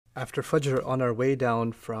After Fajr, on our way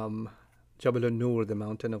down from Jabal Nur, the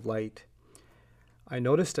mountain of light, I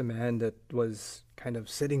noticed a man that was kind of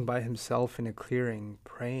sitting by himself in a clearing,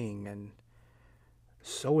 praying and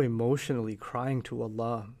so emotionally crying to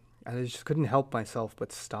Allah. And I just couldn't help myself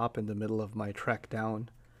but stop in the middle of my trek down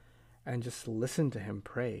and just listen to him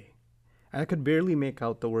pray. And I could barely make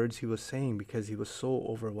out the words he was saying because he was so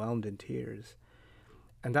overwhelmed in tears.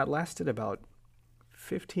 And that lasted about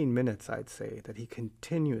 15 minutes, I'd say, that he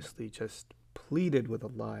continuously just pleaded with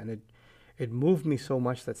Allah. And it moved me so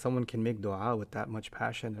much that someone can make dua with that much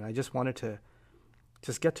passion. And I just wanted to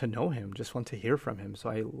just get to know him, just want to hear from him. So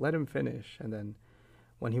I let him finish. And then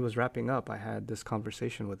when he was wrapping up, I had this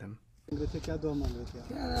conversation with him. क्या दुआ मांग रहे थे आप?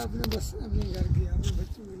 यार आपने बस अपने घर की अपने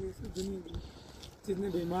बच्चों के लिए सब दुनिया के लिए जितने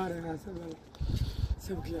बीमार हैं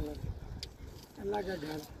सब की अल्लाह का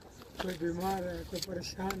घर कोई बीमार है कोई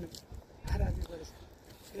परेशान है हर आदमी परेशान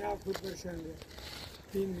है आप खुद परेशान है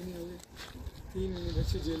 3 महीने हो गए 3 महीने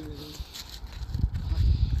बच्चे जेल में गए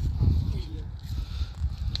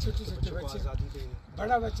छोटे छोटे बच्चे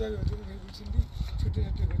बड़ा बच्चा भी होते हैं कुछ नहीं छोटे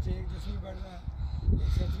छोटे बच्चे एक 10वीं पढ़ रहा है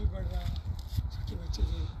एक 7वीं पढ़ रहा है छोटे बच्चे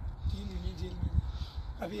जो 3 महीने जेल में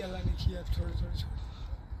अभी अल्लाह ने किया थोड़े थोड़े छोड़े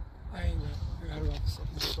आएंगे घर वापस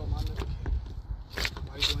तो मान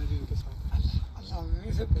हमारी दुआएं भी उनके साथ अल्लाह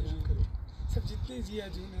में सब करो सब जितने जिया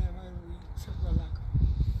जून है हमारे सबको अल्लाह का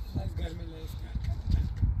अल्लाह इस घर में लाए इस घर का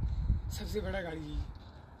सबसे बड़ा गाड़ी है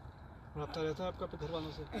रब्ता रहता है आपका घर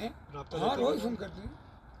वालों से रब्ता हाँ रोज़ फोन करते हैं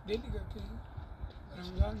डेली करते हैं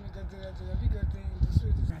रमज़ान में करते रहते हैं अभी करते हैं दूसरे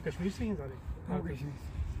कश्मीर से ही सारे हाँ कश्मीर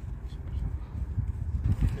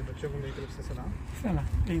से बच्चों को मेरी तरफ से सलाम सलाम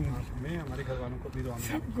हमें हमारे घर वालों को भी दुआ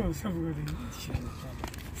सबको सबको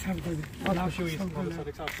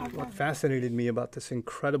What fascinated me about this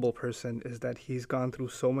incredible person is that he's gone through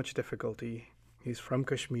so much difficulty. He's from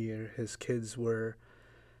Kashmir. His kids were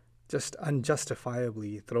just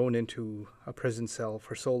unjustifiably thrown into a prison cell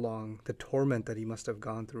for so long, the torment that he must have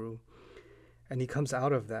gone through. And he comes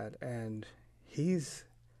out of that, and he's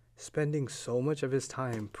spending so much of his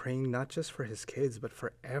time praying not just for his kids, but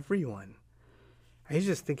for everyone. And he's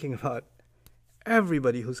just thinking about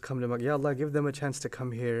everybody who's come to Makkah. Ya Allah, give them a chance to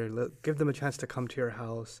come here. Give them a chance to come to your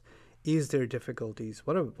house. Ease their difficulties.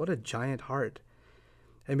 What a giant heart.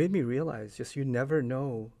 It made me realize just you never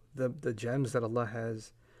know the gems that Allah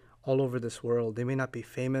has all over this world. They may not be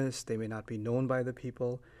famous, they may not be known by the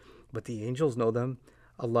people, but the angels know them,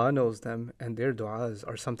 Allah knows them, and their du'as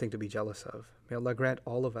are something to be jealous of. May Allah grant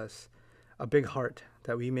all of us a big heart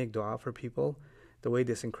that we make du'a for people the way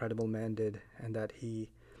this incredible man did, and that he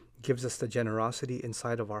gives us the generosity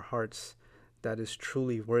inside of our hearts that is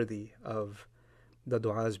truly worthy of the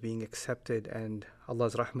du'as being accepted and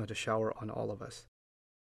Allah's rahmah to shower on all of us.